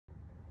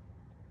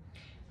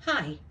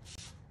Hi,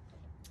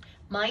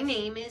 my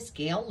name is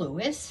Gail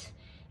Lewis,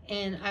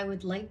 and I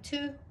would like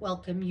to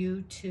welcome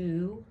you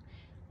to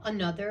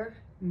another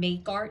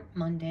Make Art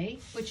Monday,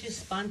 which is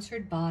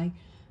sponsored by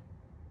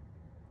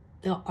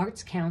the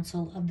Arts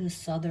Council of the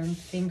Southern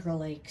Finger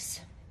Lakes.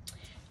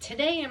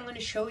 Today I'm going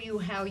to show you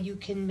how you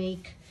can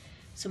make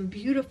some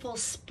beautiful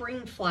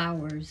spring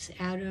flowers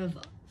out of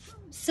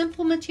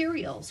simple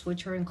materials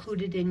which are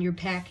included in your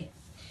packet.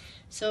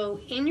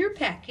 So in your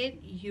packet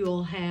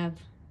you'll have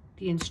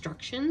the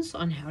instructions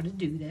on how to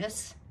do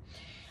this.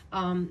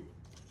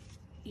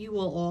 You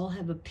will all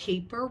have a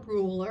paper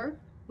ruler,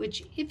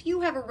 which if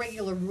you have a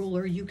regular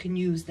ruler you can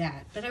use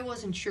that, but I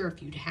wasn't sure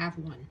if you'd have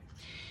one.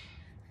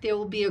 There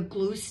will be a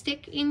glue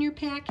stick in your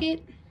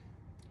packet.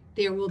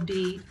 There will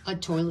be a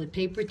toilet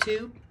paper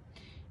tube,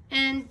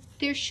 and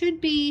there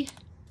should be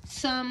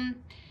some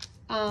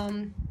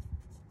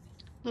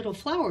little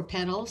flower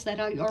petals that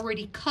I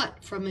already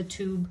cut from a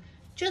tube,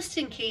 just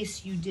in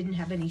case you didn't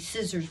have any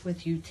scissors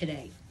with you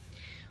today.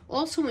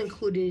 Also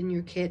included in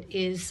your kit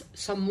is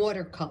some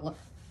watercolor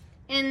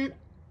and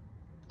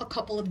a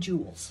couple of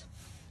jewels.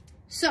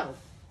 So,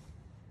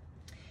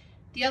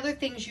 the other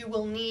things you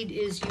will need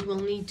is you will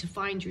need to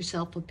find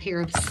yourself a pair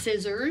of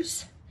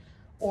scissors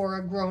or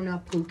a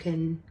grown-up who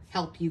can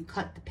help you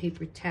cut the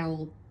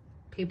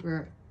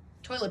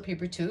toilet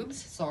paper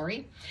tubes,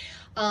 sorry.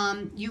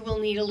 You will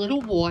need a little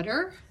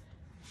water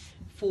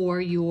for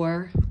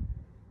your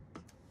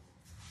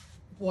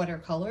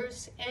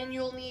watercolors, and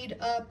you'll need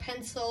a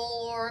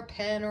pencil or a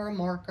pen or a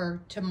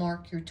marker to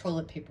mark your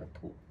toilet paper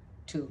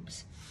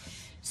tubes.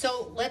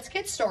 So let's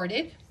get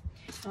started.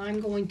 I'm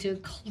going to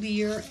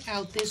clear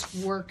out this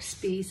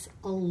workspace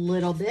a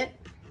little bit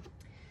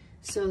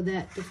so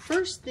that the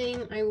first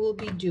thing I will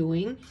be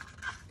doing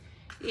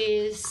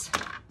is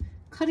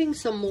cutting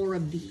some more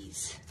of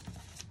these.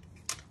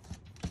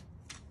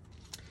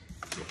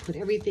 I'll put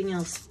everything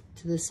else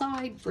to the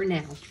side for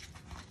now.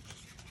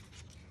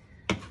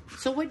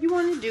 So what you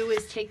want to do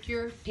is take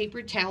your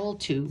paper towel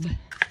tube,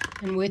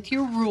 and with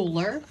your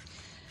ruler,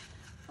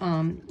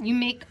 you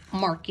make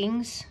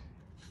markings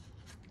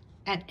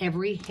at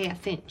every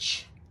 1/2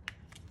 inch.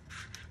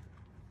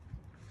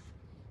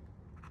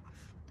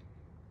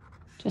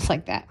 Just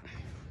like that.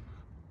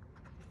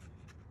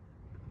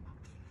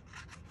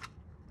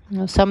 You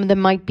know, some of them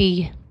might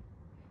be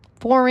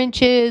 4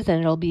 inches and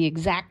it'll be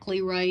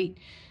exactly right.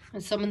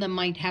 And some of them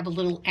might have a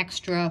little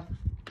extra,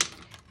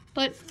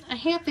 but a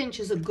 1/2 inch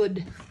is a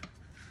good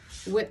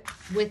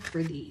width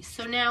for these.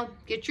 So now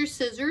get your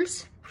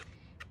scissors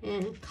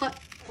and cut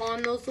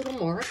on those little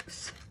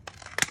marks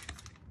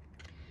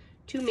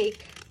to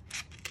make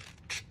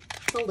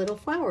the little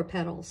flower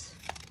petals.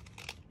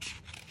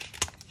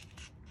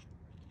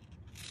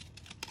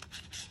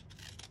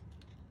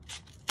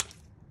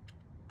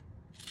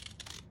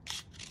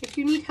 If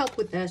you need help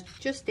with this,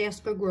 just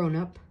ask a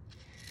grown-up.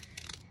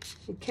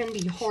 It can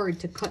be hard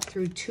to cut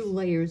through 2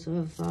 layers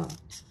of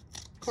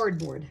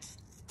cardboard.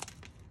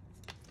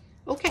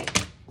 Okay,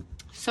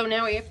 so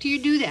now after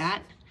you do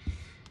that,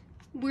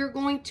 we're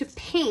going to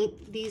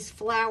paint these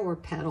flower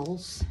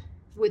petals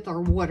with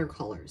our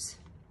watercolors.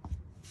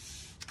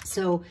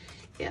 So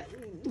yeah,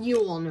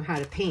 you all know how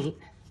to paint,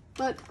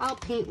 but I'll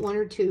paint 1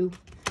 or 2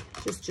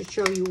 just to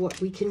show you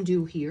what we can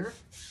do here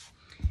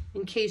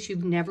in case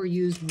you've never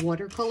used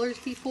watercolors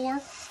before.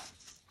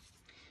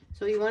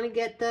 So you want to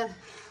get the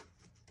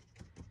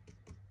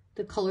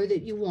color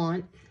that you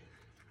want,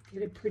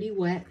 get it pretty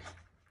wet,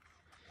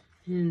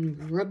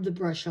 and rub the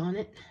brush on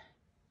it.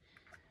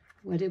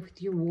 Wet it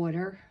with your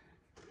water.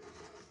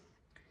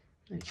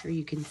 Not sure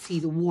you can see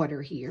the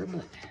water here,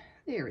 but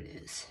there it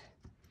is.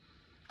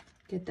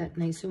 Get that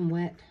nice and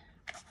wet.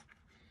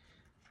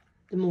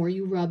 The more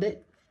you rub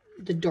it,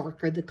 the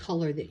darker the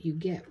color that you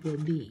get will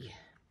be.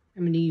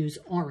 I'm going to use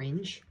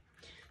orange.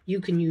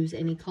 You can use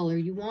any color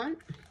you want,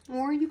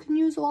 or you can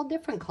use all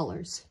different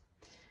colors.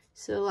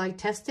 So I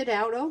tested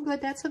out. Oh,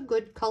 good, that's a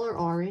good color,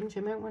 orange.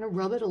 I might want to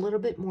rub it a little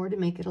bit more to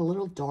make it a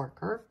little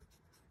darker.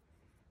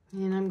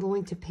 And I'm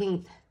going to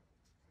paint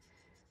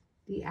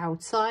the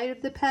outside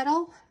of the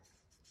petal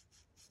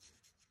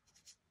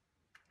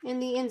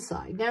and the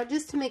inside. Now,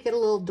 just to make it a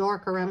little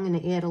darker, I'm going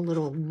to add a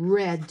little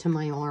red to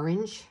my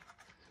orange,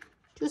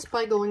 just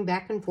by going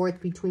back and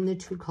forth between the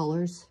 2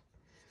 colors.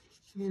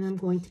 And I'm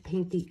going to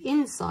paint the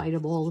inside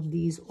of all of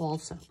these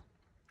also.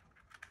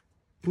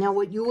 Now,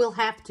 what you will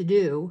have to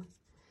do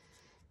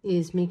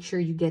is make sure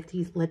you get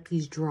these, let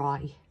these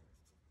dry.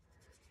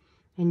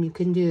 And you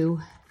can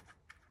do,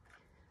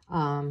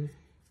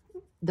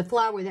 the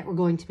flower that we're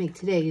going to make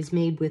today is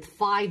made with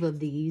 5 of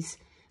these,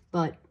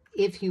 but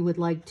if you would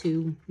like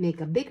to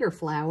make a bigger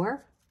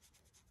flower,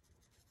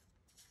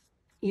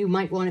 you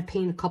might want to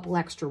paint a couple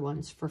extra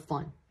ones for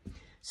fun.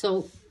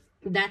 So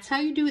that's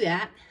how you do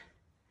that.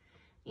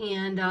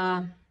 And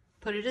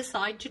put it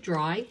aside to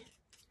dry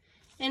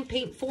and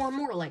paint 4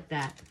 more like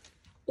that,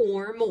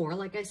 or more,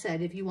 like I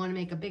said, if you want to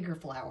make a bigger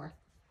flower.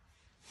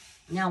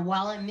 Now,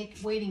 while I'm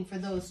waiting for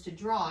those to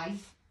dry,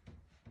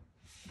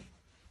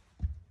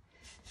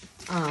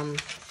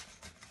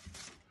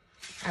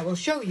 I will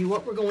show you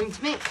what we're going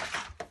to make.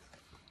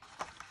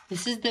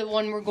 This is the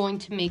one we're going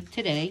to make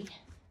today,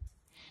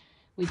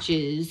 which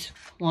is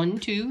 1,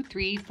 2,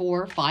 3,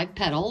 4, 5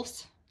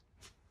 petals.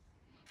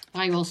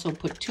 I also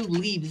put 2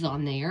 leaves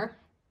on there.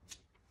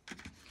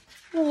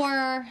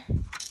 Or,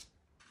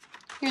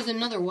 here's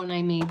another one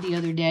I made the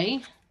other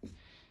day.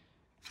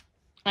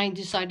 I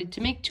decided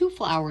to make 2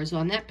 flowers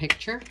on that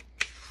picture.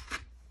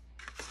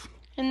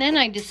 And then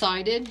I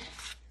decided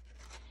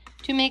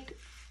to make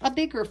a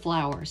bigger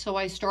flower. So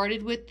I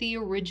started with the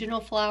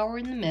original flower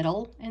in the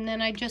middle, and then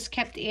I just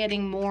kept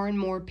adding more and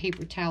more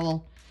paper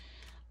towel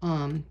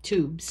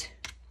tubes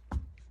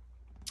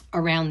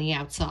around the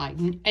outside.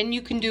 And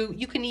you can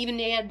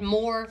even add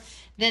more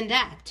than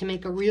that to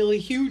make a really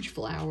huge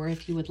flower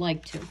if you would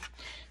like to.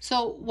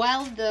 So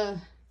while the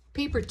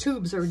paper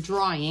tubes are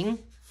drying,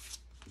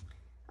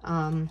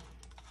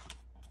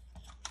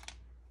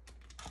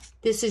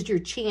 this is your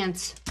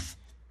chance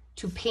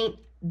to paint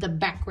the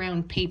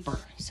background paper.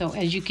 So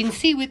as you can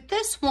see with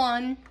this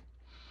one,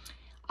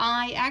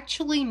 I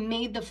actually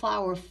made the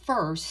flower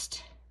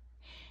first,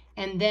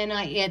 and then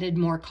I added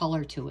more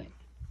color to it.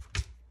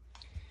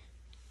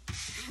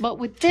 But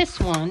with this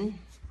one,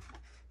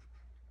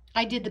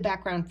 I did the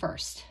background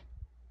first.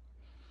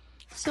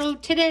 So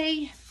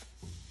today,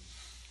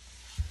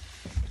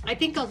 I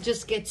think I'll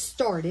just get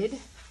started.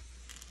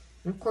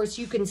 And of course,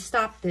 you can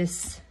stop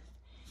this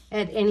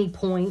at any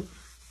point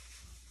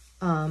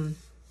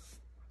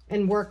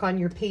and work on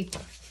your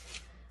paper.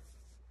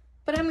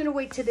 But I'm going to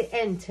wait to the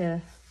end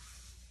to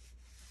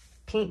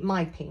paint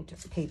my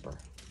paper.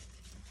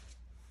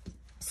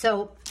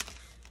 So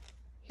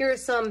here are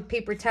some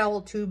paper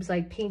towel tubes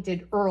I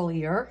painted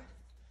earlier,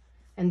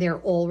 and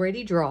they're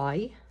already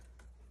dry.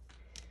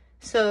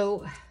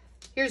 So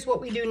here's what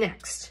we do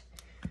next.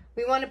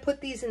 We want to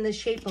put these in the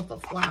shape of a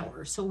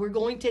flower. So we're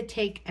going to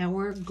take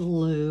our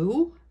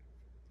glue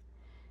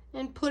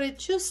and put it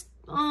just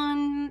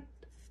on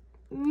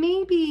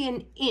maybe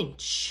an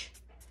inch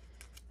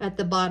at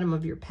the bottom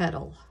of your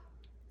petal.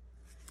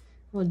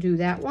 We'll do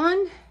that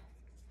one,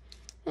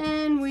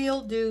 and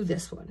we'll do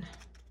this one.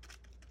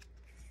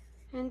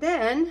 And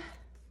then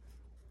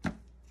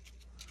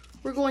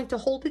we're going to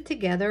hold it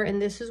together, and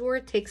this is where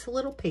it takes a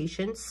little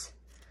patience.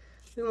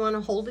 We want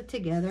to hold it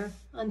together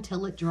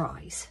until it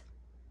dries.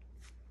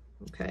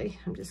 Okay,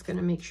 I'm just going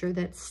to make sure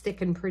that's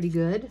sticking pretty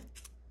good.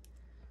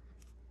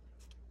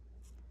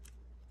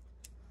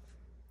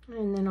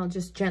 And then I'll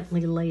just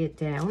gently lay it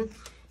down.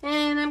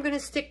 And I'm going to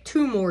stick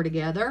 2 more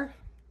together.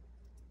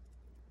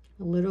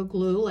 A little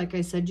glue, like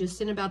I said,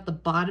 just in about the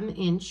bottom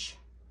inch.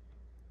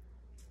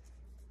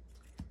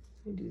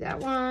 We'll do that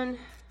one.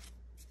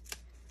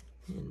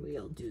 And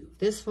we'll do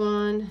this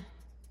one.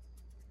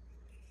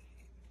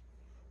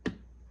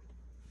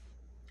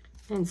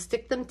 And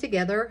stick them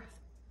together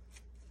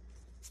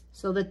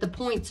so that the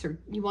points are,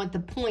 you want the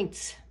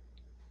points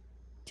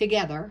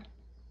together.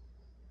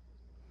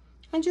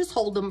 And just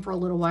hold them for a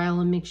little while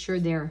and make sure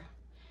they're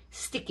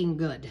sticking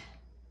good.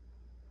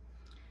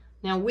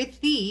 Now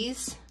with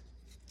these,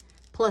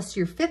 plus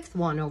your 5th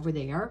one over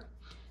there,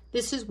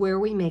 this is where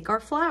we make our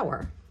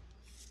flower.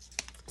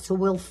 So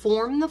we'll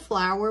form the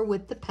flower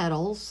with the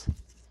petals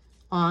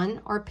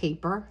on our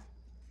paper.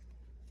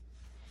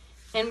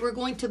 And we're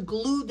going to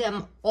glue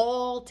them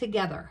all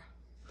together.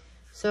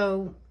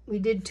 So we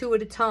did 2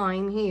 at a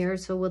time here.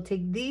 So we'll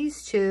take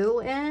these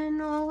 2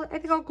 and I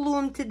think I'll glue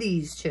them to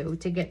these 2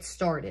 to get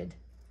started.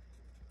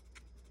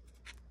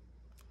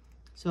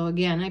 So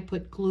again, I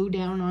put glue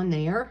down on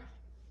there,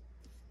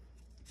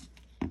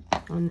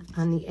 on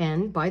the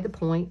end by the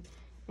point,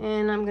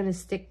 and I'm going to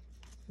stick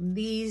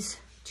these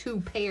 2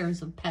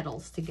 pairs of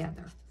petals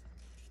together.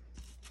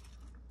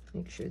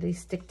 Make sure they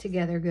stick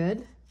together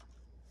good.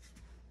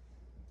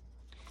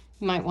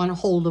 You might want to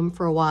hold them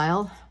for a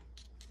while.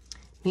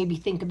 Maybe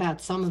think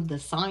about some of the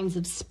signs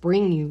of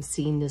spring you've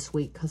seen this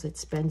week, because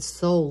it's been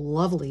so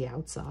lovely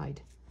outside.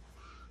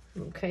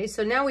 Okay,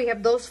 so now we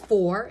have those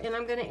 4, and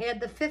I'm going to add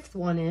the 5th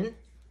one in.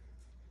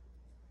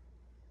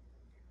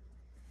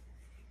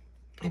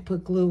 I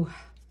put glue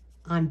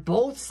on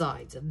both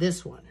sides of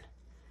this one.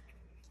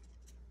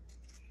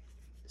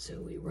 So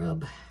we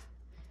rub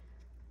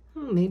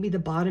maybe the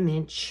bottom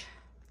inch.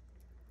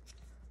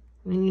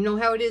 And you know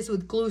how it is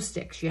with glue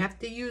sticks. You have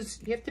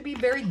to be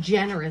very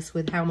generous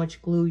with how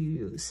much glue you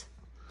use.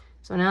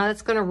 So now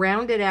that's going to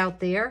round it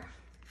out there.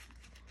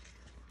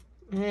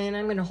 And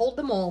I'm going to hold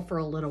them all for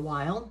a little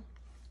while.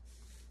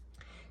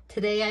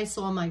 Today I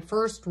saw my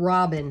first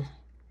robin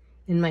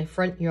in my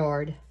front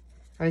yard.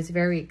 I was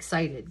very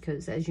excited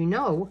because, as you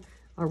know,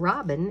 a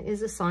robin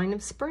is a sign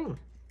of spring.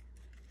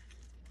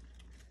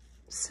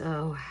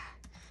 So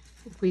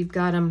I think we've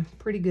got them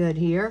pretty good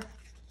here.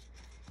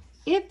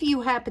 If you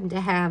happen to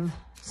have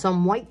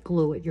some white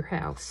glue at your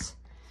house,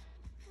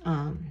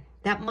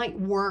 that might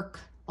work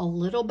a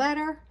little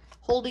better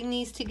holding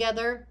these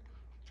together,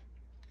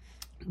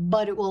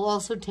 but it will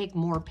also take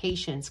more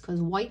patience because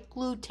white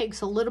glue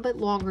takes a little bit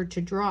longer to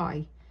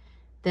dry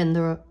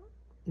than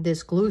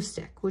this glue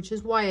stick, which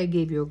is why I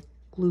gave you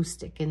a glue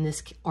stick in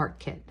this art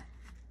kit.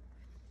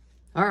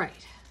 All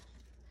right.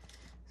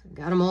 So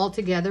got them all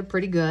together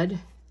pretty good.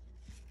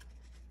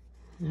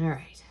 All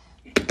right.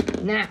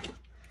 Now,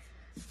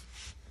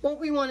 what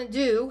we want to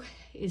do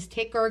is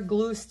take our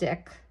glue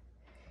stick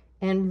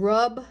and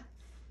rub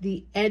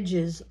the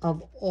edges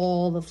of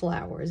all the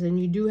flowers. And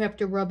you do have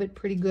to rub it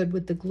pretty good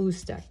with the glue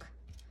stick.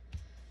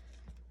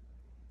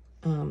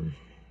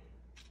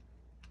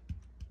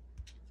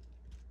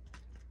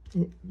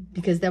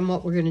 Because then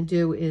what we're going to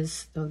do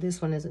is, oh, this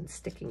one isn't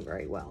sticking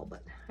very well,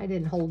 but I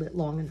didn't hold it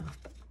long enough.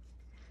 But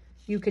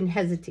you can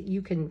hesitate,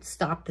 you can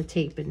stop the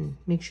tape and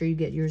make sure you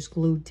get yours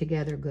glued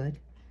together good.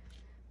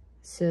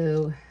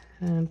 So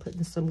I'm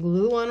putting some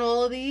glue on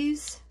all of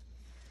these.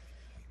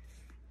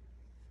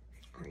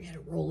 We're going to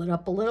roll it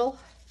up a little,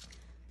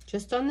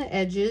 just on the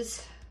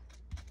edges,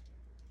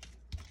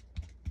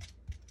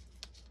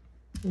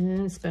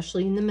 and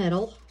especially in the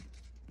middle.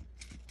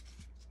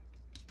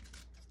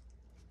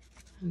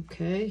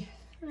 Okay,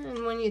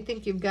 and when you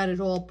think you've got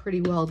it all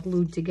pretty well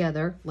glued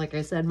together, like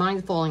I said,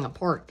 mine's falling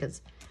apart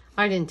because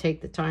I didn't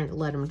take the time to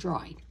let them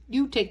dry.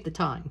 You take the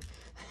time.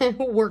 It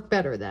will work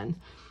better then.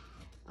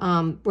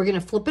 We're going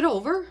to flip it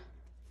over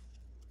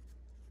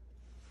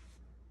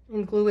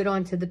and glue it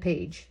onto the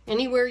page,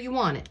 anywhere you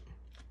want it.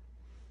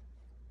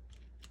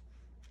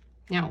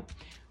 Now,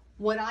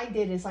 what I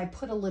did is I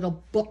put a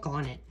little book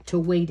on it to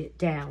weight it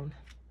down,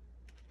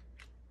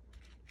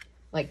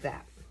 like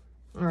that.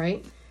 All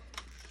right.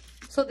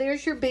 So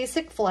there's your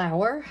basic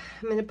flower.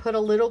 I'm going to put a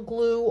little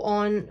glue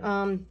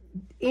on,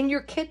 in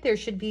your kit there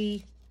should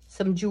be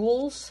some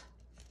jewels.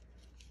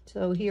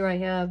 So here I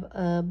have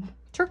a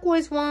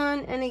turquoise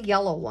one and a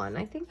yellow one.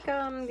 I think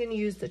I'm going to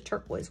use the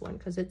turquoise one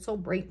because it's so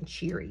bright and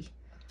cheery.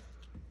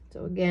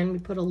 So again, we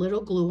put a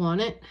little glue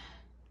on it.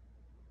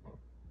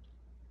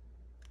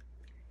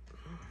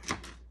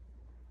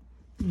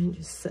 And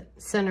just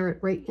center it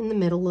right in the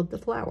middle of the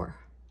flower.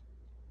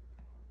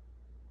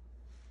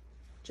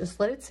 Just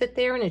let it sit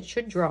there and it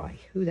should dry.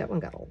 Ooh, that one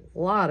got a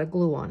lot of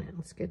glue on it.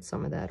 Let's get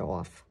some of that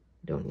off.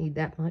 Don't need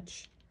that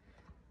much.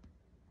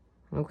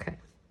 Okay.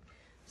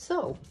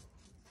 So,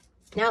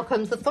 now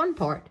comes the fun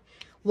part.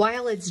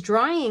 While it's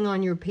drying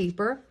on your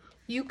paper,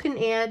 you can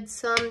add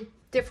some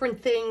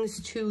different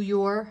things to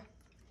your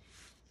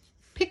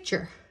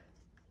picture.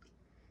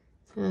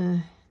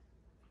 You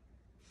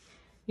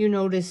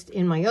noticed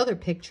in my other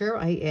picture,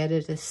 I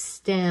added a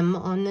stem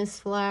on this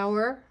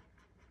flower.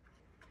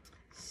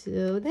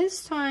 So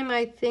this time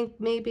I think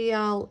maybe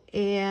I'll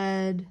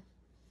add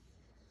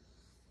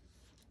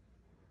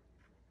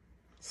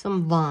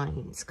some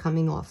vines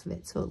coming off of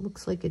it. So it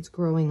looks like it's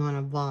growing on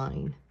a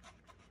vine.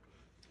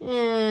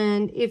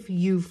 And if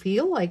you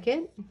feel like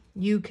it,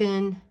 you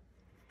can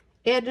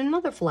add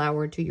another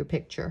flower to your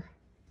picture.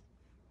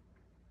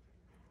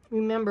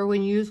 Remember,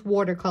 when you use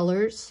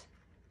watercolors,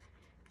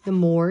 the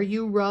more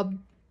you rub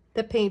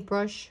the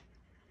paintbrush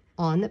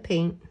on the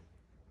paint,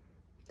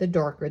 the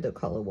darker the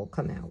color will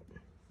come out.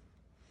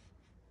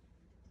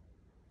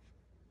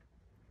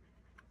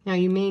 Now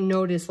you may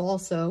notice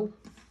also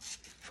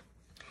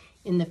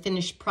in the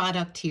finished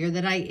product here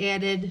that I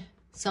added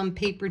some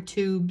paper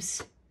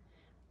tubes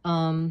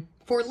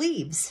for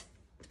leaves.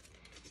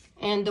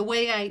 And the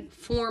way I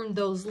formed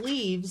those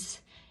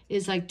leaves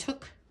is I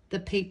took the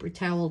paper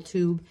towel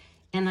tube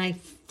and I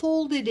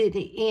folded it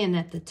in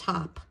at the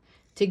top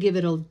to give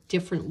it a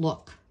different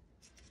look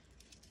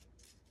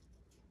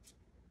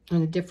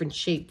and a different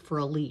shape for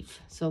a leaf.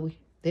 So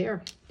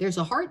there's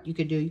a heart you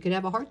could do. You could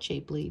have a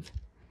heart-shaped leaf.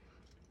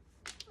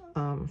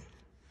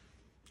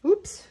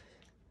 Oops.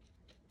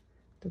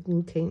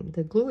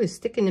 The glue is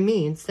sticking to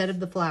me instead of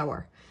the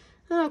flower.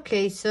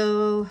 Okay,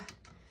 so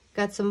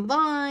got some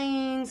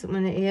vines. I'm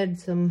going to add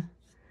some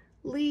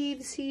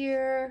leaves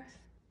here.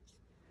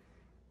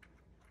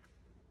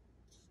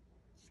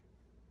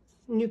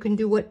 And you can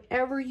do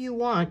whatever you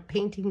want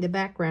painting the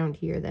background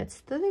here.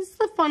 That's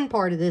the fun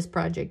part of this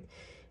project,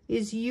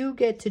 is you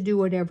get to do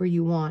whatever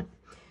you want.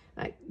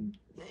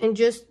 And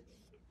just,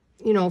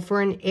 you know,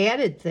 for an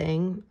added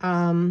thing,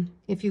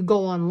 if you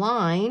go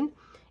online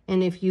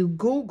and if you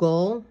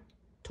Google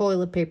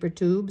toilet paper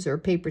tubes or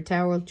paper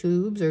towel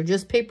tubes or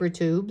just paper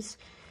tubes,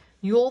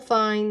 you'll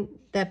find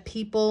that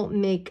people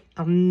make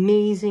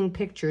amazing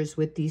pictures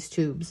with these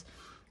tubes.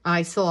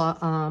 I saw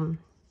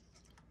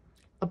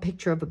a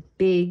picture of a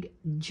big,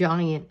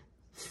 giant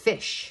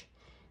fish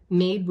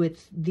made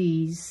with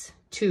these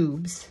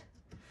tubes.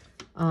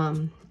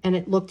 And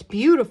it looked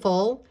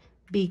beautiful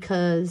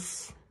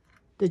because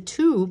the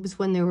tubes,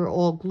 when they were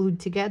all glued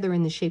together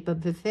in the shape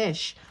of the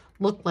fish,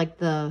 looked like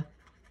the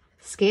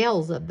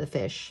scales of the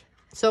fish.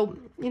 So,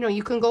 you know,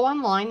 you can go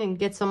online and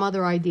get some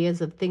other ideas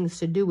of things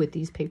to do with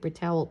these paper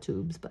towel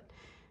tubes. But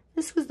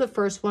this was the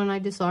first one I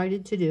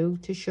decided to do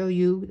to show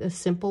you a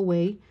simple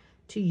way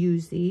to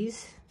use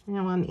these.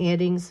 Now I'm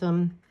adding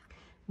some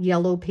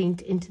yellow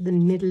paint into the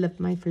middle of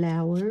my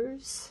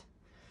flowers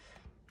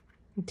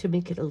to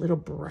make it a little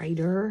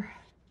brighter.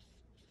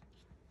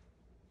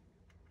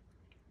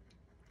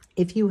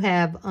 If you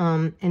have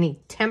any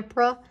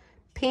tempera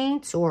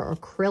paints or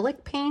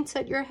acrylic paints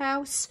at your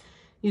house,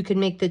 you can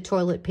make the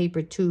toilet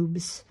paper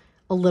tubes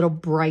a little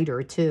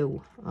brighter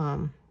too,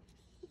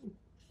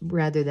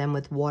 rather than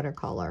with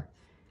watercolor.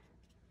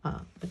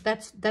 But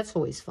that's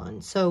always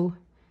fun. So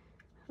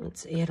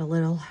let's add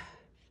some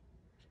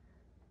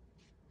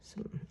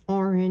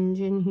orange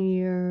in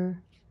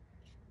here.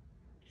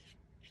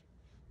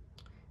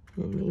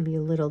 And maybe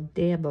a little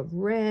dab of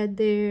red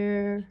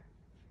there.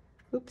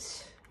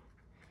 Oops.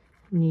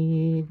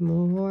 Need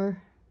more.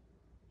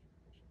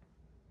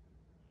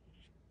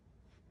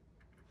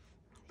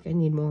 I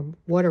need more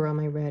water on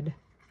my red.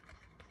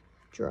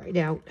 Dried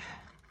out.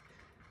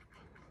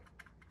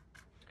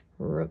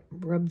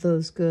 Rub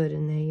those good,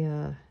 and they,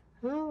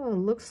 oh, it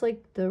looks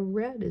like the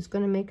red is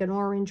going to make an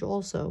orange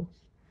also.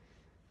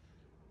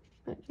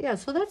 But yeah,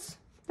 so that's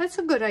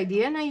a good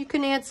idea. Now you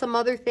can add some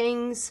other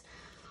things.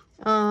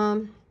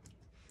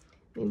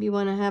 Maybe you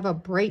want to have a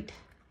bright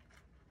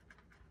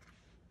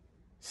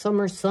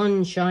summer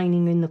sun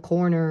shining in the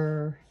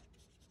corner,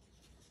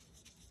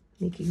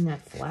 making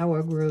that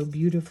flower grow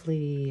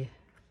beautifully.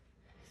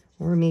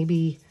 Or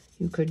maybe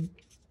you could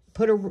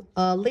put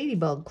a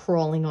ladybug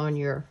crawling on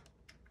your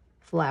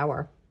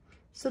flower.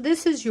 So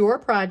this is your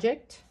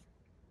project,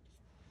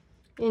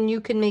 and you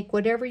can make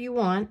whatever you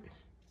want.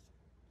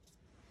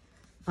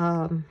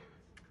 And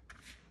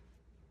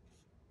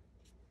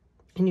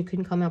you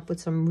can come up with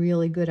some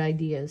really good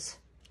ideas.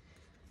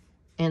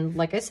 And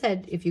like I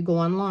said, if you go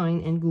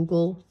online and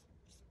Google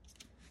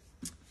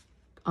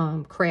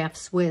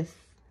crafts with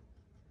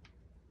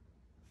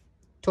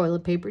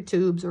toilet paper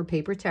tubes or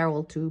paper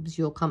towel tubes,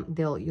 you'll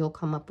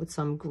come up with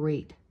some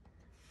great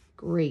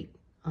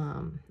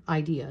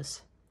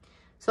ideas.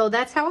 So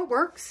that's how it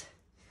works.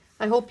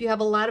 I hope you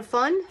have a lot of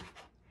fun,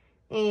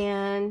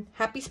 and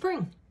happy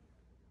spring.